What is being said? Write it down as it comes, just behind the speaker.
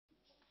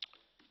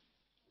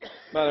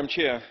Madam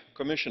Chair,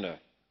 Commissioner,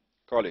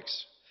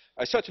 colleagues,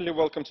 I certainly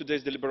welcome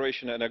today's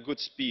deliberation and a good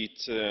speed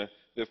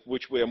with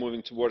which we are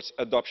moving towards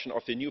adoption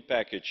of a new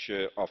package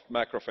of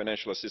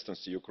macro-financial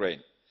assistance to Ukraine.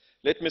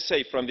 Let me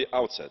say from the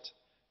outset,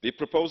 the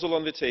proposal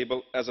on the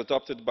table, as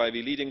adopted by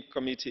the leading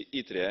committee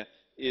ITRE,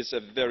 is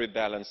a very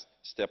balanced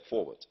step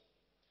forward.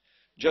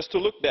 Just to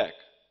look back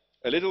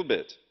a little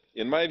bit,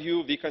 in my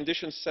view, the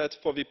conditions set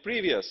for the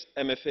previous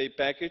MFA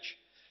package,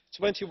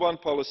 21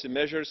 policy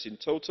measures in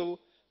total,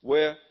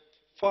 were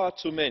far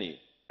too many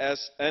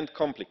and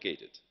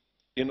complicated.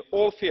 In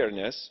all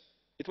fairness,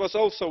 it was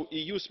also the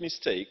EU's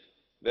mistake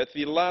that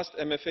the last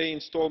MFA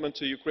installment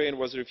to Ukraine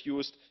was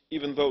refused,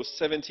 even though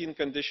 17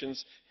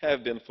 conditions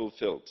have been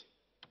fulfilled.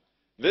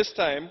 This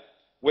time,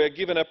 we are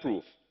given a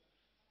proof.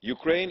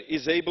 Ukraine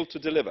is able to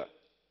deliver.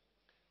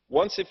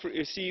 Once it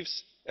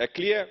receives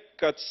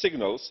clear-cut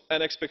signals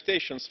and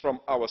expectations from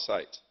our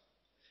side.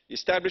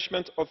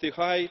 Establishment of the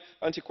High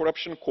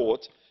Anti-Corruption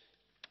Court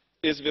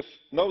is, with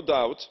no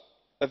doubt,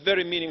 a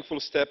very meaningful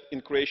step in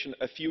creating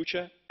a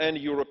future and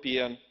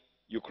European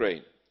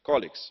Ukraine.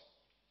 Colleagues,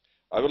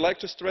 I would like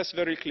to stress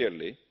very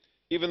clearly,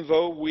 even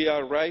though we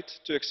are right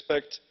to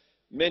expect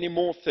many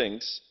more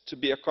things to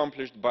be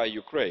accomplished by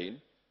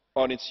Ukraine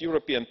on its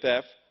European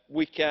path,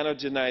 we cannot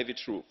deny the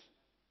truth.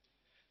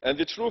 And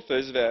the truth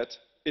is that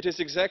it is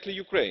exactly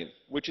Ukraine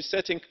which is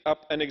setting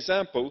up an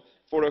example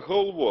for the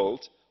whole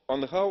world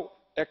on how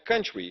a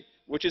country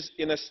which is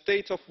in a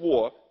state of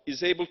war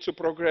is able to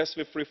progress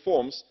with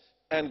reforms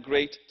and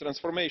great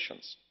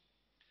transformations.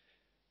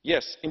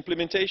 Yes,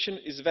 implementation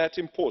is that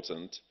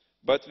important,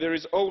 but there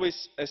is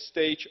always a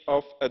stage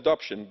of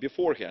adoption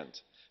beforehand.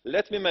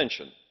 Let me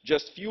mention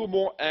just a few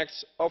more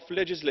acts of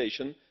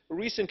legislation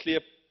recently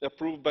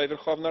approved by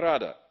Verkhovna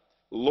Rada: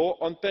 law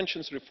on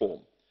pensions reform,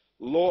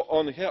 law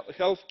on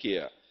health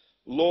care,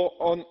 law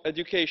on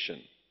education.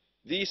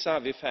 These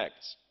are the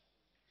facts.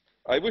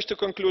 I wish to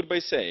conclude by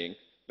saying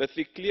that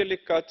the clearly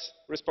cut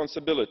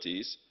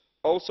responsibilities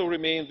also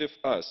remain with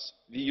us,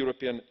 the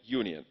European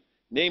Union.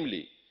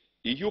 Namely,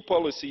 EU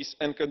policies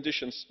and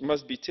conditions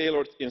must be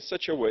tailored in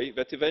such a way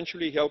that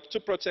eventually help to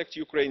protect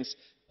Ukraine's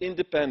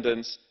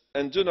independence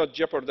and do not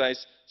jeopardise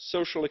the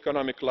social and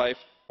economic life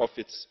of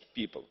its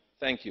people.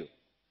 Thank you.